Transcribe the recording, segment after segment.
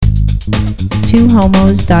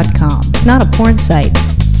twohomos.com. It's not a porn site.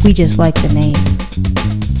 We just like the name.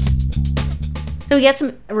 So we got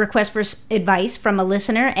some requests for advice from a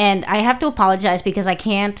listener, and I have to apologize because I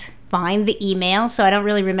can't find the email, so I don't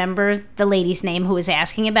really remember the lady's name who was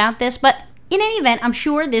asking about this. But in any event, I'm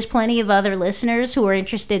sure there's plenty of other listeners who are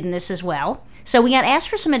interested in this as well. So we got asked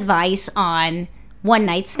for some advice on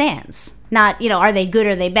one-night stands. Not, are they good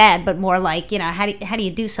or are they bad, but more like, how do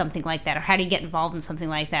you do something like that, or how do you get involved in something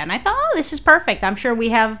like that? And I thought, this is perfect. I'm sure we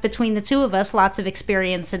have, between the two of us, lots of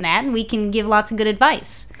experience in that, and we can give lots of good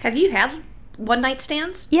advice. Have you had one-night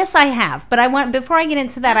stands? Yes, I have. But before I get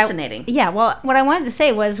into that, fascinating. What I wanted to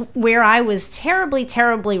say was where I was terribly,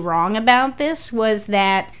 terribly wrong about this was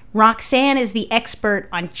that Roxanne is the expert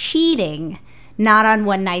on cheating, not on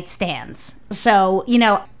one-night stands. So,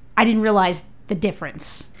 I didn't realize the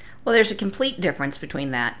difference. Well, there's a complete difference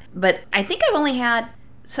between that. But I think I've only had,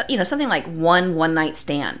 something like one-night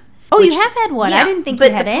stand. Oh, you have had one? Yeah, I didn't think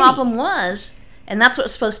you had any. But the problem was, and that's what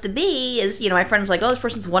it's supposed to be, is, my friend's like, oh, this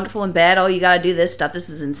person's wonderful in bed. Oh, you got to do this stuff. This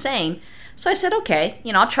is insane. So I said, okay,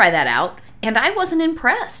 I'll try that out. And I wasn't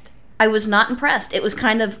impressed. I was not impressed. It was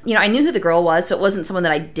kind of, I knew who the girl was, so it wasn't someone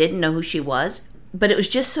that I didn't know who she was. But it was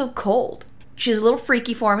just so cold. She was a little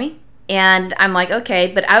freaky for me. And I'm like,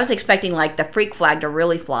 okay, but I was expecting like the freak flag to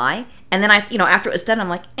really fly. And then after it was done, I'm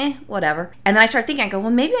like, whatever. And then I started thinking, I go,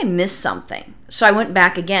 well, maybe I missed something. So I went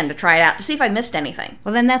back again to try it out to see if I missed anything.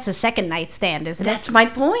 Well, then that's a second night stand, isn't it? That's my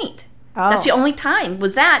point. Oh. That's the only time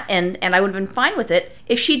was that. And I would have been fine with it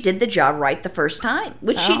if she did the job right the first time,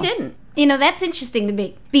 which she didn't. That's interesting to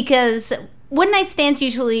me because one night stands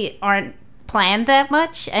usually aren't planned that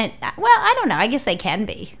much. And I don't know. I guess they can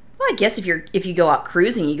be. Well, I guess if you go out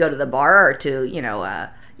cruising, you go to the bar or to,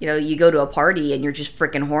 you go to a party and you're just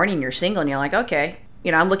freaking horny and you're single and you're like, okay,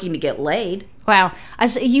 I'm looking to get laid. Wow.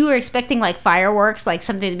 You were expecting like fireworks, like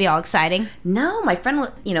something to be all exciting? No, my friend,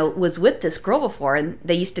 was with this girl before and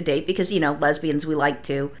they used to date because, lesbians, we like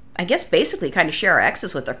to, I guess, basically kind of share our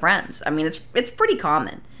exes with their friends. I mean, it's pretty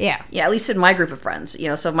common. Yeah. Yeah, at least in my group of friends,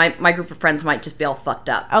 so my group of friends might just be all fucked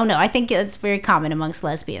up. Oh, no, I think it's very common amongst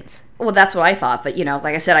lesbians. Well, that's what I thought. But,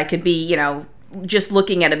 like I said, I could be, just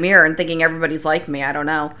looking at a mirror and thinking everybody's like me. I don't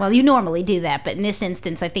know. Well, you normally do that, but in this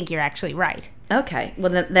instance, I think you're actually right. Okay. Well,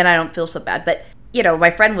 then I don't feel so bad. But,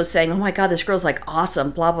 my friend was saying, oh my God, this girl's like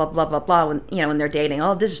awesome, blah, blah, blah, blah, blah, when they're dating.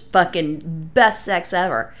 Oh, this is fucking best sex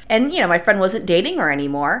ever. And, my friend wasn't dating her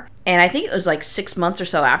anymore. And I think it was like 6 months or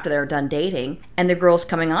so after they were done dating. And the girl's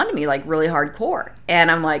coming on to me like really hardcore. And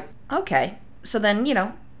I'm like, okay. So then,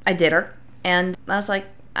 I did her. And I was like,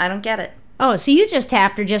 I don't get it. Oh, so you just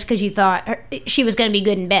tapped her just because you thought she was going to be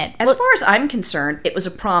good in bed. As far as I'm concerned, it was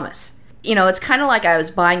a promise. It's kind of like I was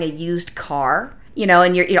buying a used car,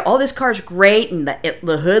 and oh, this car's great, and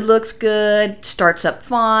the hood looks good, starts up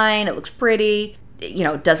fine, it looks pretty,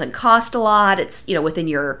 it doesn't cost a lot, it's, within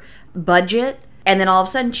your budget. And then all of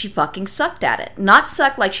a sudden, she fucking sucked at it. Not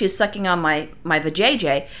sucked like she was sucking on my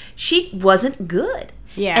vajayjay. She wasn't good.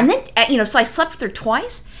 Yeah. And then, so I slept with her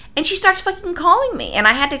twice. And she starts fucking calling me. And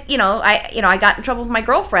I had to, I got in trouble with my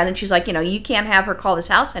girlfriend. And she's like, you can't have her call this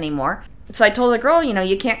house anymore. So I told the girl,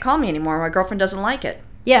 you can't call me anymore. My girlfriend doesn't like it.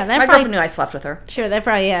 Yeah, my girlfriend knew I slept with her. Sure, that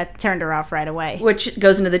probably turned her off right away. Which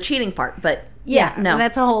goes into the cheating part. But yeah, no.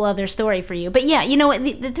 That's a whole other story for you. But yeah,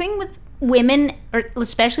 the thing with women, or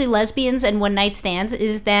especially lesbians and one-night stands,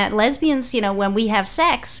 is that lesbians, when we have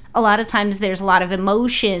sex, a lot of times there's a lot of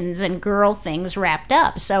emotions and girl things wrapped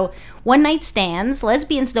up. So one-night stands,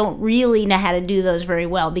 lesbians don't really know how to do those very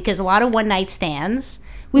well because a lot of one-night stands,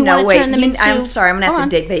 we want to turn them into... I'm sorry, I'm going to have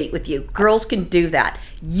to debate with you. Girls can do that.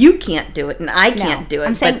 You can't do it, and I can't do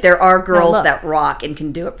it. But there are girls that rock and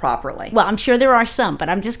can do it properly. Well, I'm sure there are some, but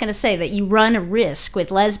I'm just going to say that you run a risk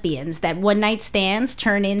with lesbians that one-night stands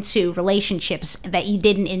turn into relationships that you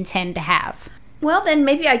didn't intend to have. Well, then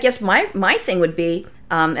maybe I guess my thing would be,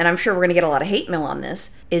 and I'm sure we're going to get a lot of hate mail on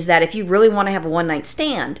this, is that if you really want to have a one-night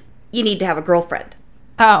stand, you need to have a girlfriend.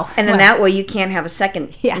 Oh. And then that way you can't have a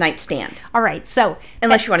second night stand. All right, so...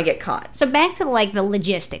 Unless you want to get caught. So back to, the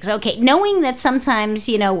logistics. Okay, knowing that sometimes,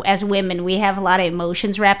 as women, we have a lot of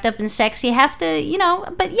emotions wrapped up in sex, you have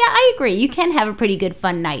to, but yeah, I agree. You can have a pretty good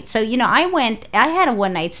fun night. So, I had a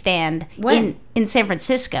one-night stand in San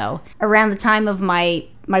Francisco around the time of my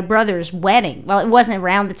my brother's wedding. Well, it wasn't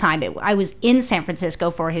around the time. I was in San Francisco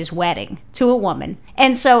for his wedding to a woman.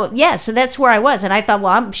 And so, yeah, so that's where I was. And I thought,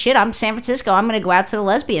 well, I'm San Francisco. I'm going to go out to the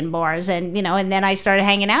lesbian bars. And, and then I started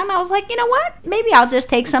hanging out. And I was like, you know what? Maybe I'll just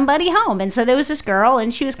take somebody home. And so there was this girl,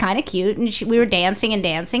 and she was kind of cute. And we were dancing.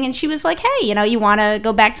 And she was like, hey, you want to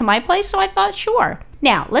go back to my place? So I thought, sure.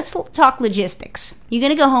 Now, let's talk logistics. You're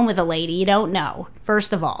going to go home with a lady you don't know.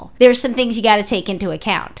 First of all, there's some things you got to take into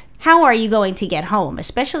account. How are you going to get home,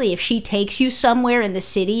 especially if she takes you somewhere in the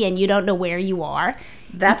city and you don't know where you are?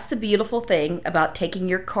 That's the beautiful thing about taking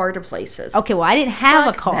your car to places. Okay, well, I didn't have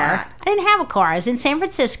a car. That. I didn't have a car. I was in San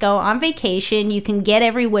Francisco on vacation. You can get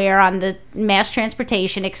everywhere on the mass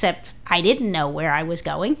transportation, except I didn't know where I was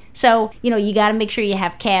going. So, you got to make sure you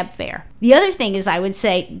have cab fare. The other thing is, I would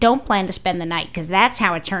say, don't plan to spend the night, because that's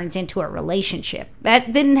how it turns into a relationship.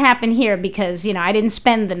 That didn't happen here because, I didn't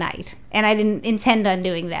spend the night, and I didn't intend on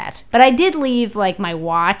doing that. But I did leave, my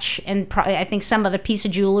watch and probably, I think, some other piece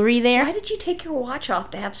of jewelry there. Why did you take your watch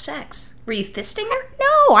off to have sex? Were you fisting her?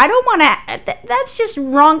 No, I don't want to. That's just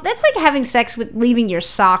wrong. That's like having sex with leaving your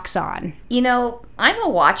socks on. I'm a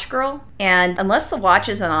watch girl, and unless the watch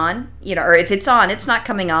isn't on, or if it's on, it's not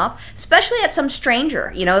coming off, especially at some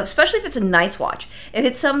stranger, especially if it's a nice watch. If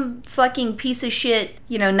it's some fucking piece of shit,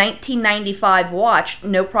 1995 watch,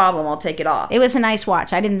 no problem, I'll take it off. It was a nice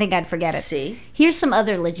watch. I didn't think I'd forget it. See? Here's some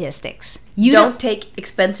other logistics. You don't take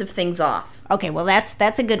expensive things off. Okay, well,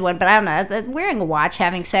 that's a good one, but I don't know. Wearing a watch,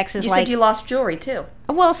 having sex is You like... said you lost jewelry, too.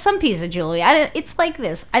 Well, some piece of jewelry. It's like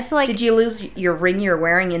this. It's like... Did you lose your ring you're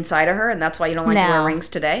wearing inside of her, and that's why you don't like to wear rings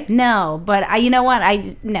today? No, but you know what?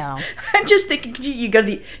 No. I'm just thinking, she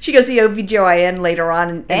goes to the OBGYN later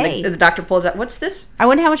on, and the doctor pulls out, what's this? I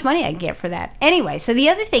wonder how much money I can get for that. Anyway, so the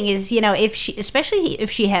other thing is, especially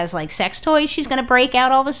if she has, sex toys she's going to break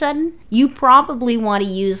out all of a sudden, you probably want to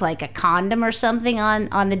use, a condom or something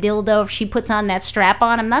on the dildo if she puts on that strap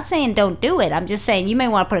on. I'm not saying don't do it. I'm just saying you may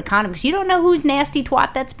want to put a condom because you don't know whose nasty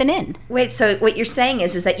twat that's been in. Wait, so what you're saying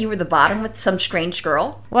is that you were the bottom with some strange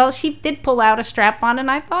girl? Well, she did pull out a strap on, and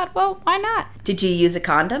I thought, well, why not? Did you use a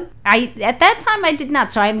condom? At that time, I did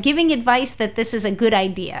not, so I'm giving advice that this is a good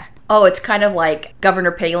idea. Oh, it's kind of like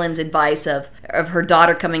Governor Palin's advice of her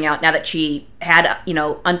daughter coming out now that she had,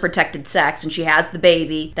 unprotected sex and she has the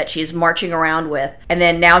baby that she's marching around with. And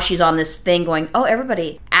then now she's on this thing going, oh,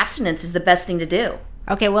 everybody, abstinence is the best thing to do.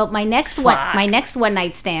 Okay, well, my next one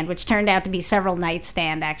night stand, which turned out to be several night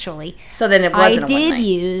stand actually. So then it wasn't I did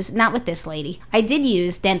use, not with this lady, I did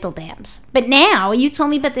use dental dams. But now, you told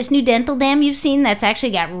me about this new dental dam you've seen that's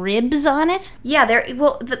actually got ribs on it? Yeah,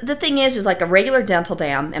 the thing is like a regular dental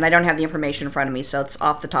dam, and I don't have the information in front of me, so it's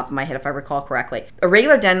off the top of my head if I recall correctly. A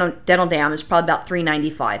regular dental dam is probably about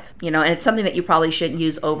 $3.95, and it's something that you probably shouldn't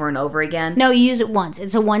use over and over again. No, you use it once.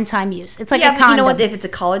 It's a one-time use. It's like a condom. But you know what, if it's a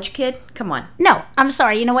college kid, come on. No, I'm sorry.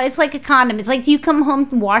 You know what? It's like a condom. It's like, do you come home,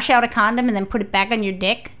 wash out a condom, and then put it back on your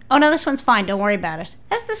dick? Oh, no, this one's fine. Don't worry about it.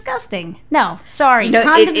 That's disgusting. No, sorry.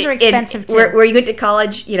 Condoms are expensive, too. Where you went to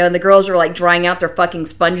college, and the girls were, drying out their fucking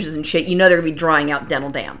sponges and shit, they're going to be drying out dental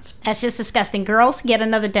dams. That's just disgusting. Girls, get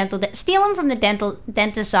another dental dam. Steal them from the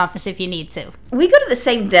dentist's office if you need to. We go to the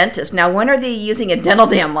same dentist. Now, when are they using a dental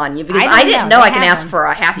dam on you? Because I didn't know I can ask for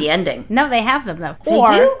a happy ending. No, they have them, though.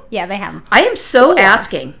 They do? Yeah, they have them. I am so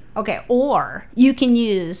asking. Okay, or you can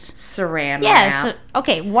use Saran wrap. Yes.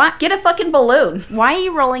 Okay, what? Get a fucking balloon. Why are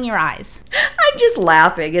you rolling your eyes? I'm just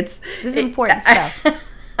laughing. This is important stuff.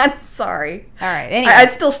 I'm sorry. All right. Anyway, I'm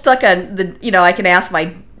still stuck on the. I can ask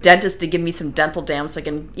my dentist to give me some dental dams so I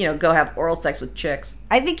can go have oral sex with chicks.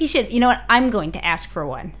 I think you should. You know what? I'm going to ask for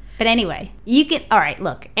one. But anyway, you can. All right,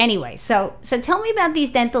 look. Anyway, so tell me about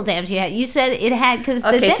these dental dams you had. You said it had because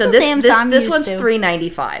the dental dams I'm used to. This one's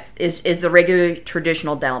 $3.95. Is the regular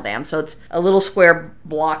traditional dental dam. So it's a little square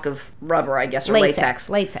block of rubber, I guess, or latex.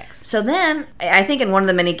 Latex. So then I think in one of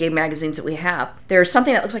the many gay magazines that we have, there's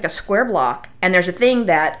something that looks like a square block, and there's a thing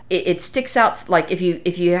that it sticks out like if you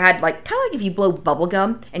had kind of like if you blow bubble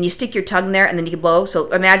gum and you stick your tongue there and then you can blow.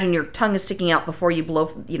 So imagine your tongue is sticking out before you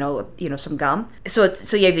blow some gum. So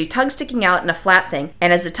you have your tongue sticking out in a flat thing,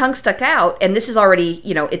 and as the tongue stuck out, and this is already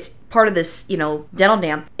it's part of this dental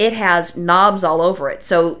dam, it has knobs all over it,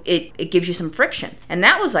 so it gives you some friction, and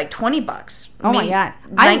that was like $20. Oh my god,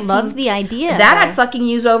 I love the idea. That I'd fucking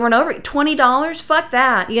use over and over. $20, fuck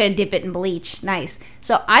that. You gotta dip it in bleach. Nice.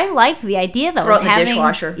 So I like the idea though Throw of it in having the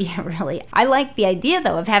dishwasher. Yeah, really. I like the idea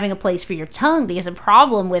though of having a place for your tongue, because a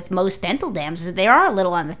problem with most dental dams is that they are a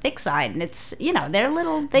little on the thick side, and it's they're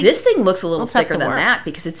little. This thing looks a little thicker than work. that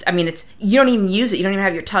because it's you don't even use it. You don't even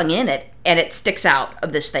have your tongue in it. and it sticks out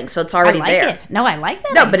of this thing, so it's I already like there. it. No, I like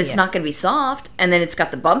that. No, but it's idea. not going to be soft, and then it's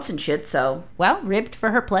got the bumps and shit, so... Well, ribbed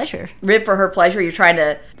for her pleasure. Rib for her pleasure. You're trying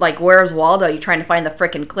to, like, where's Waldo? You're trying to find the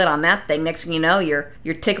frickin' clit on that thing. Next thing you know, you're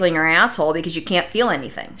tickling her asshole because you can't feel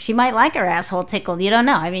anything. She might like her asshole tickled. You don't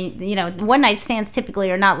know. I mean, one night stands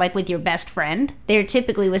typically are not like with your best friend. They're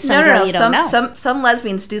typically with some girl you don't know. Some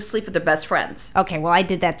lesbians do sleep with their best friends. Okay, well, I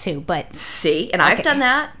did that too, but... See? And I've done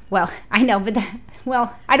that. Well, I know, but...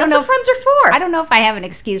 Well, I don't That's know. what friends are for. I don't know if I have an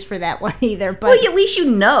excuse for that one either. But Well, at least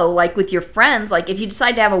you know, like with your friends, like if you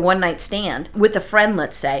decide to have a one-night stand with a friend,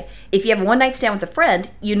 let's say, if you have a one-night stand with a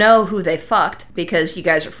friend, you know who they fucked because you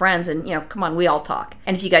guys are friends and, come on, we all talk.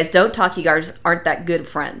 And if you guys don't talk, you guys aren't that good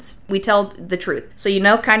friends. We tell the truth. So you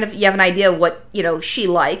have an idea of what, she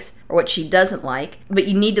likes or what she doesn't like, but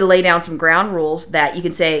you need to lay down some ground rules that you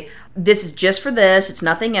can say, this is just for this, it's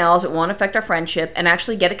nothing else, it won't affect our friendship, and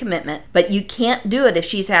actually get a commitment. But you can't do it if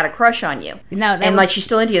she's had a crush on you. No, she's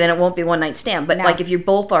still into you, then it won't be one night stand. But like if you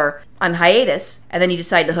both are on hiatus and then you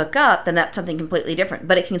decide to hook up, then that's something completely different.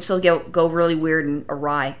 But it can still go really weird and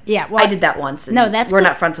awry. Yeah, well, I did that once. And that's we're good.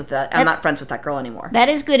 not friends with that. I'm not friends with that girl anymore. That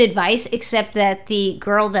is good advice, except that the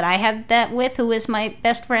girl that I had that with, who was my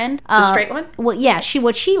best friend, the straight one. Well, yeah,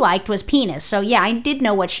 what she liked was penis. So yeah, I did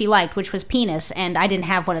know what she liked, which was penis, and I didn't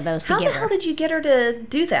have one of those to give her. How the hell did you get her to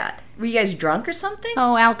do that? Were you guys drunk or something?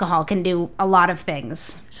 Oh, alcohol can do a lot of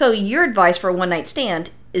things. So your advice for a one night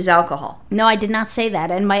stand is alcohol. No, I did not say that.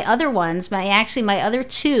 And my other ones, my other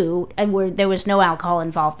two, there was no alcohol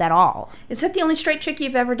involved at all. Is that the only straight chick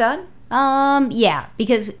you've ever done? Yeah,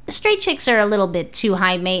 because straight chicks are a little bit too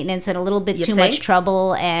high maintenance and a little bit too much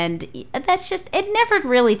trouble, and that's just, it never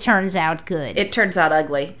really turns out good. It turns out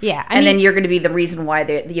ugly. Yeah. And then you're going to be the reason why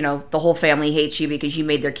the whole family hates you because you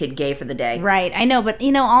made their kid gay for the day. Right, I know, but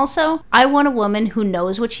also, I want a woman who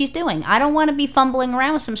knows what she's doing. I don't want to be fumbling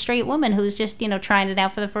around with some straight woman who's just, trying it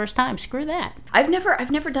out for the first time. Screw that. I've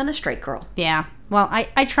never done a straight girl. Yeah. Well,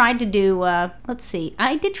 I tried to do, let's see,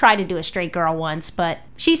 I did try to do a straight girl once, but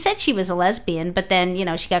she said she was a lesbian, but then,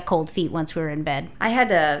 she got cold feet once we were in bed. I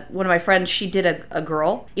had one of my friends, she did a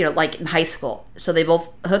girl, like in high school. So they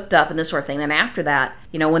both hooked up and this sort of thing. Then after that,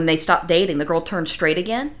 when they stopped dating, the girl turned straight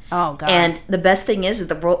again. Oh, God. And the best thing is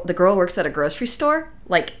the girl works at a grocery store,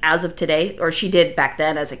 like as of today, or she did back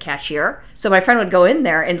then as a cashier. So my friend would go in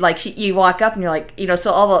there and you walk up and you're like,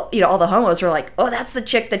 so all the homos were like, oh, that's the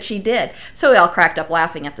chick that she did. So we all cracked up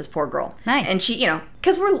laughing at this poor girl. Nice. And she,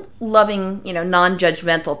 because we're loving,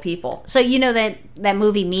 non-judgmental people. So that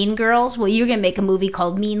movie Mean Girls? Well, you're going to make a movie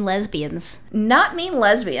called Mean Lesbians. Not Mean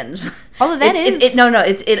Lesbians. Oh,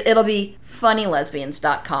 It'll be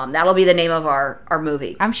funnylesbians.com. That'll be the name of our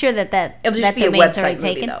movie. I'm sure that it'll just that be a domain's website already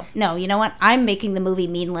movie, taken. though. No, you know what? I'm making the movie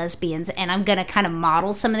Mean Lesbians, and I'm going to kind of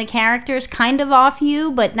model some of the characters kind of off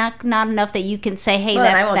you, but not enough that you can say, hey,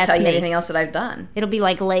 that's me. I won't tell you anything else that I've done. It'll be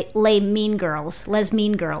like Les Mean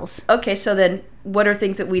Girls. Okay, so then what are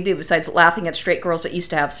things that we do besides laughing at straight girls that used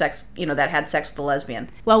to have sex, that had sex with a lesbian?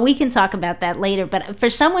 Well, we can talk about that later, but for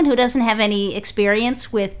someone who doesn't have any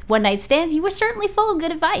experience with one-night stands, you were certainly full of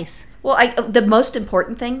good advice. Well, the most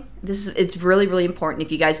important thing, it's really, really important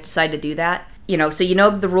if you guys decide to do that, so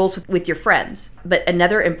the rules with your friends. But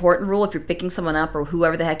another important rule, if you're picking someone up or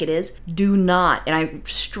whoever the heck it is, do not, and I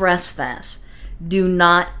stress this, do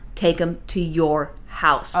not take them to your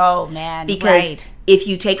house. Oh, man, because right. If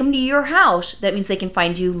you take them to your house, that means they can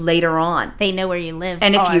find you later on. They know where you live.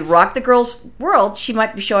 And if you rock the girl's world, she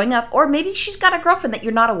might be showing up. Or maybe she's got a girlfriend that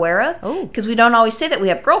you're not aware of. Oh. Because we don't always say that we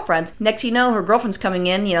have girlfriends. Next you know, her girlfriend's coming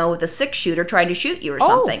in, with a 6-shooter trying to shoot you or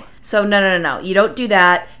something. So no. You don't do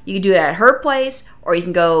that. You can do it at her place, or you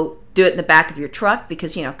can go do it in the back of your truck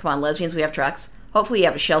because, come on, lesbians, we have trucks. Hopefully you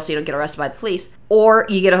have a shell so you don't get arrested by the police. Or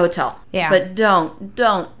you get a hotel. Yeah. But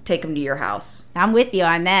don't take them to your house. I'm with you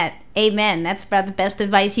on that. Amen. That's about the best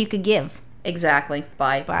advice you could give. Exactly.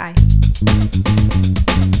 Bye. Bye.